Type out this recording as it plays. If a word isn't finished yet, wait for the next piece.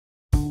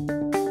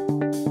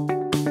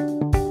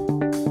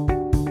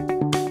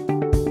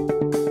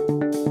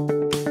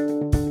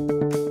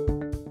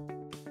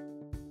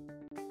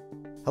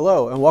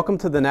Hello and welcome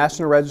to the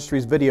National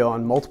Registry's video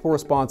on multiple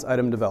response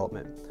item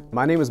development.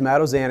 My name is Matt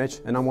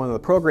Ozanich and I'm one of the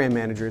program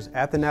managers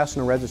at the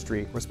National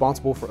Registry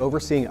responsible for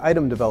overseeing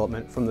item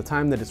development from the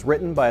time that it's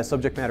written by a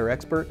subject matter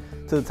expert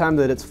to the time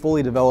that it's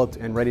fully developed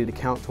and ready to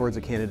count towards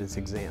a candidate's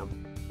exam.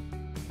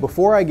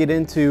 Before I get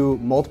into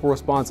multiple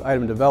response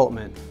item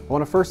development, I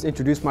want to first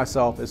introduce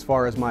myself as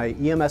far as my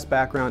EMS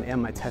background and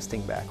my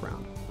testing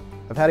background.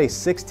 I've had a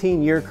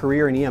 16-year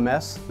career in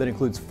EMS that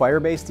includes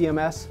fire-based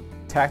EMS,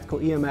 tactical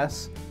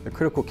EMS, the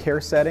critical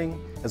care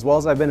setting, as well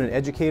as I've been an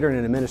educator and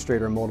an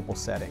administrator in multiple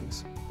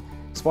settings.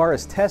 As far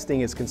as testing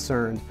is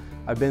concerned,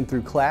 I've been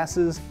through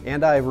classes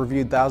and I've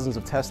reviewed thousands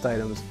of test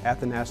items at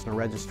the National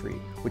Registry,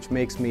 which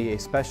makes me a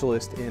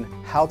specialist in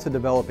how to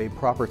develop a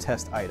proper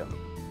test item.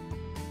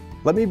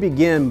 Let me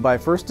begin by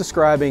first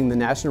describing the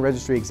National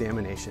Registry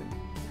examination.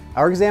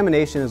 Our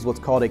examination is what's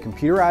called a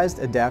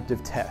computerized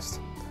adaptive test.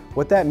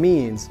 What that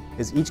means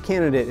is each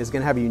candidate is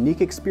going to have a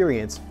unique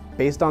experience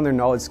based on their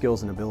knowledge,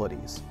 skills, and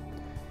abilities.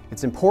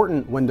 It's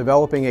important when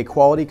developing a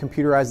quality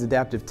computerized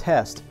adaptive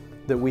test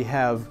that we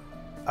have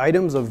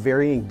items of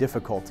varying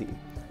difficulty.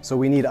 So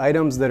we need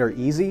items that are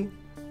easy,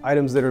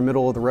 items that are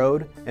middle of the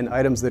road, and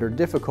items that are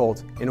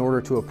difficult in order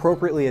to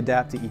appropriately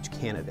adapt to each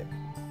candidate.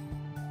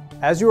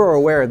 As you are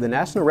aware, the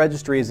National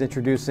Registry is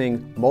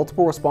introducing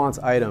multiple response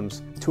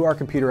items to our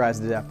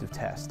computerized adaptive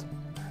test.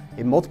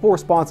 A multiple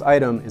response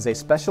item is a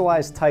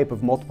specialized type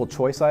of multiple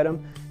choice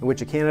item in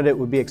which a candidate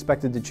would be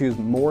expected to choose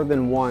more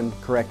than one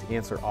correct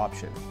answer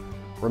option.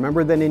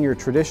 Remember that in your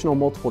traditional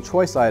multiple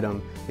choice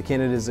item, the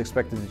candidate is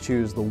expected to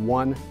choose the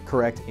one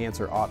correct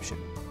answer option.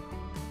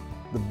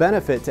 The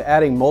benefit to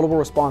adding multiple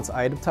response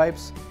item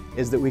types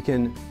is that we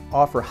can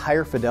offer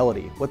higher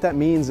fidelity. What that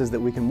means is that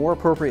we can more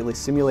appropriately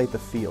simulate the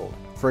field.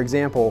 For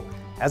example,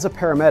 as a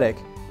paramedic,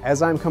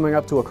 as I'm coming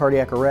up to a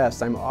cardiac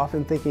arrest, I'm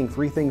often thinking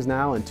 3 things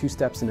now and 2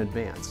 steps in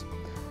advance.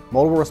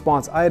 Multiple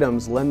response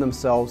items lend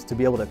themselves to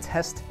be able to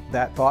test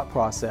that thought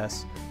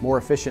process more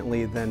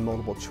efficiently than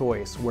multiple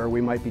choice, where we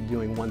might be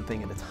doing one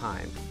thing at a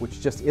time, which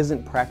just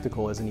isn't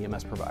practical as an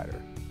EMS provider.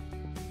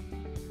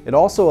 It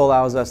also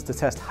allows us to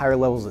test higher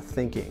levels of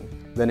thinking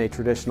than a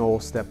traditional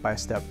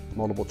step-by-step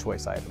multiple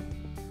choice item.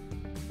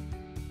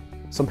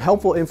 Some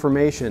helpful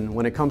information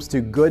when it comes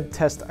to good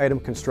test item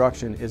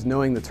construction is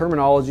knowing the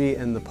terminology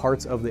and the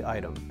parts of the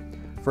item.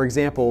 For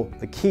example,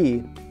 the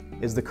key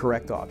is the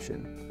correct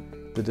option.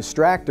 The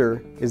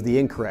distractor is the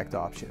incorrect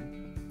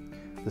option.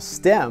 The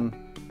stem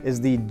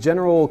is the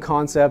general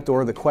concept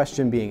or the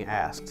question being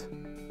asked.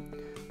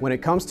 When it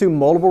comes to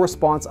multiple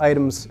response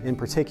items in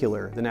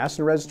particular, the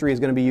National Registry is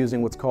going to be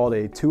using what's called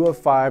a 2 of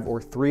 5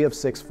 or 3 of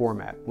 6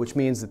 format, which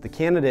means that the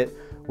candidate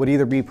would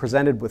either be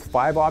presented with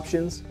 5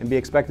 options and be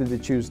expected to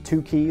choose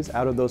 2 keys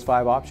out of those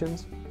 5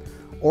 options,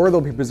 or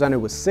they'll be presented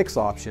with 6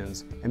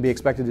 options and be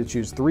expected to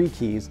choose 3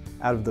 keys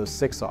out of those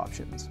 6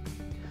 options.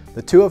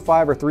 The 2 of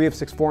 5 or 3 of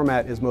 6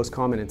 format is most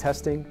common in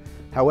testing.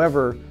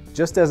 However,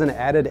 just as an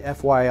added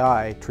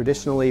FYI,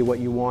 traditionally what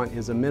you want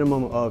is a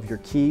minimum of your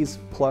keys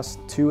plus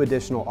 2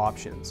 additional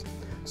options.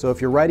 So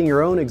if you're writing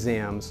your own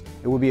exams,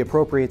 it would be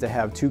appropriate to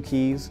have 2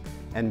 keys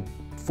and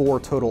 4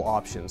 total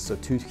options, so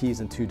 2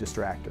 keys and 2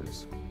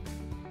 distractors.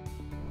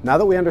 Now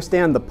that we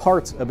understand the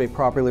parts of a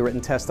properly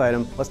written test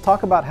item, let's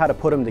talk about how to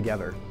put them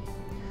together.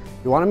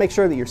 You want to make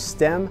sure that your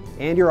stem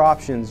and your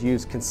options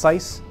use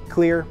concise,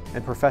 clear,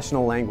 and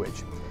professional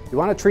language. You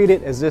want to treat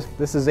it as if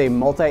this is a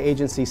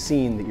multi-agency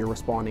scene that you're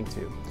responding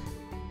to.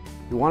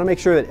 You want to make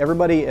sure that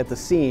everybody at the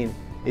scene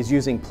is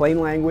using plain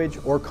language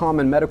or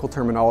common medical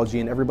terminology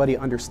and everybody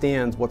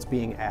understands what's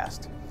being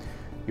asked.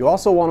 You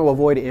also want to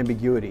avoid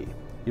ambiguity.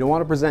 You don't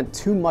want to present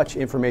too much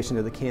information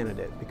to the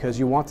candidate because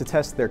you want to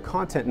test their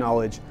content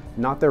knowledge,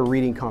 not their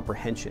reading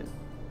comprehension.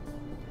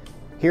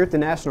 Here at the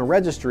National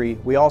Registry,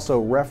 we also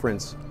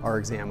reference our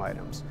exam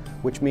items,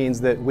 which means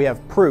that we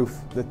have proof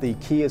that the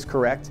key is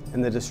correct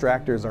and the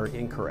distractors are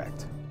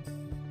incorrect.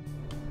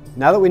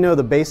 Now that we know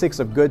the basics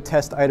of good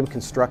test item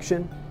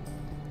construction,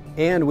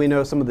 and we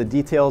know some of the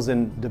details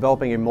in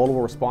developing a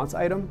multiple response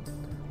item,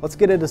 let's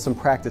get into some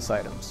practice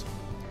items.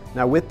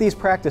 Now with these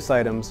practice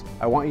items,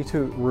 I want you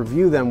to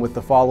review them with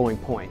the following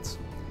points.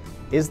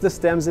 Is the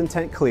stem's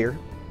intent clear?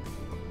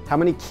 How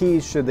many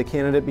keys should the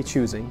candidate be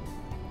choosing?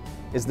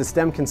 Is the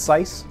stem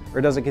concise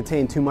or does it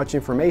contain too much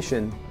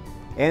information?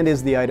 And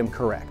is the item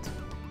correct?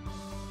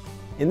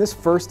 In this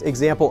first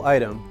example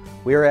item,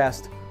 we are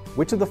asked,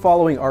 which of the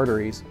following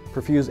arteries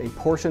perfuse a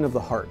portion of the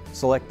heart?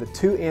 Select the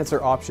 2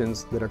 answer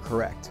options that are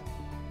correct.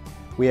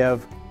 We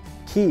have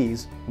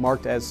keys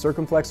marked as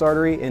circumflex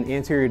artery and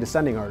anterior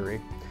descending artery.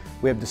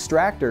 We have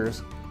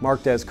distractors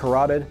marked as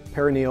carotid,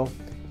 perineal,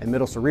 and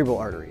middle cerebral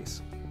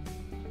arteries.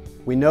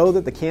 We know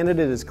that the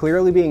candidate is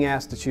clearly being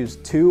asked to choose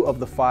 2 of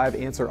the 5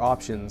 answer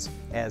options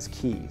as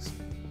keys.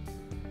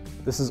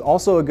 This is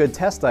also a good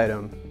test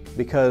item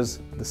because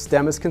the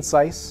stem is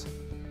concise,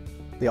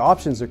 the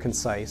options are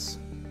concise,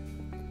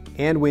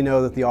 and we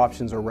know that the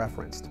options are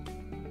referenced.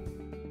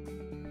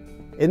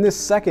 In this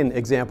second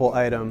example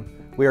item,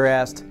 we are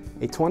asked,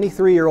 a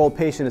 23-year-old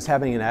patient is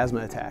having an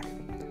asthma attack.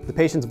 The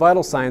patient's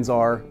vital signs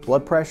are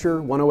blood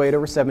pressure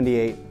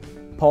 108/78,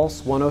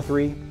 pulse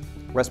 103,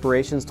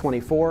 respirations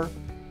 24,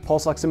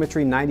 pulse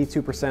oximetry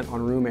 92%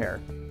 on room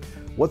air.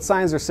 What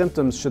signs or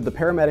symptoms should the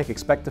paramedic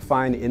expect to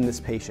find in this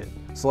patient?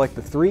 Select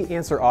the 3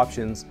 answer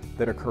options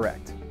that are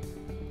correct.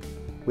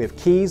 We have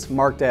keys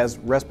marked as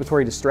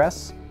respiratory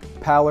distress,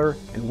 pallor,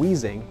 and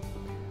wheezing.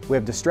 We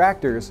have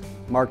distractors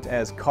marked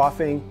as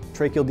coughing,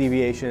 tracheal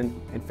deviation,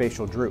 and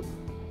facial droop.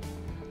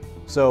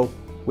 So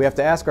we have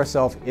to ask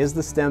ourselves, is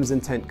the STEM's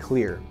intent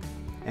clear?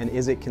 And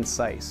is it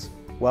concise?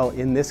 Well,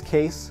 in this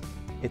case,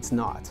 it's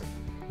not.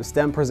 The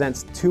STEM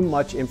presents too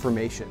much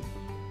information.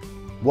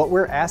 What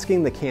we're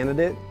asking the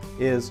candidate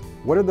is,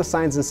 what are the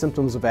signs and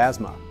symptoms of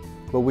asthma?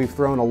 But we've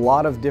thrown a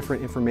lot of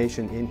different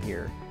information in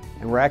here,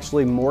 and we're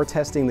actually more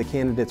testing the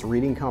candidate's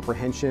reading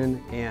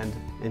comprehension and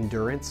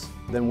endurance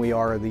than we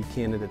are the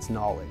candidate's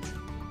knowledge.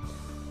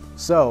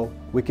 So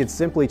we could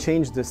simply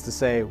change this to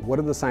say, what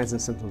are the signs and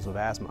symptoms of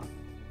asthma?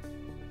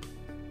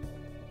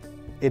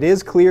 It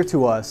is clear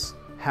to us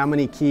how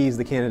many keys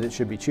the candidate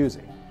should be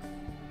choosing.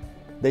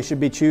 They should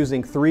be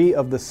choosing 3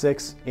 of the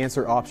 6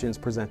 answer options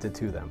presented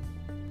to them.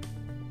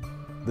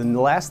 Then the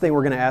last thing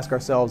we're going to ask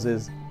ourselves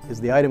is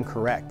the item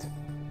correct?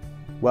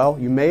 Well,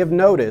 you may have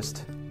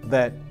noticed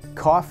that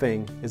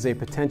coughing is a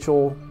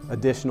potential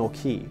additional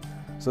key.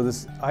 So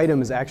this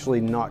item is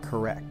actually not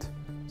correct.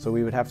 So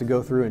we would have to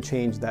go through and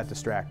change that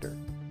distractor.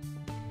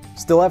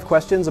 Still have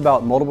questions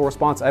about multiple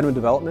response item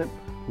development?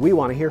 We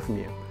want to hear from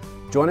you.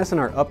 Join us in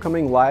our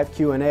upcoming live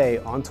Q&A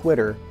on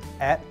Twitter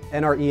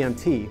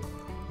 @NREMT.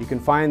 You can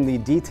find the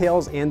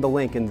details and the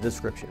link in the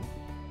description.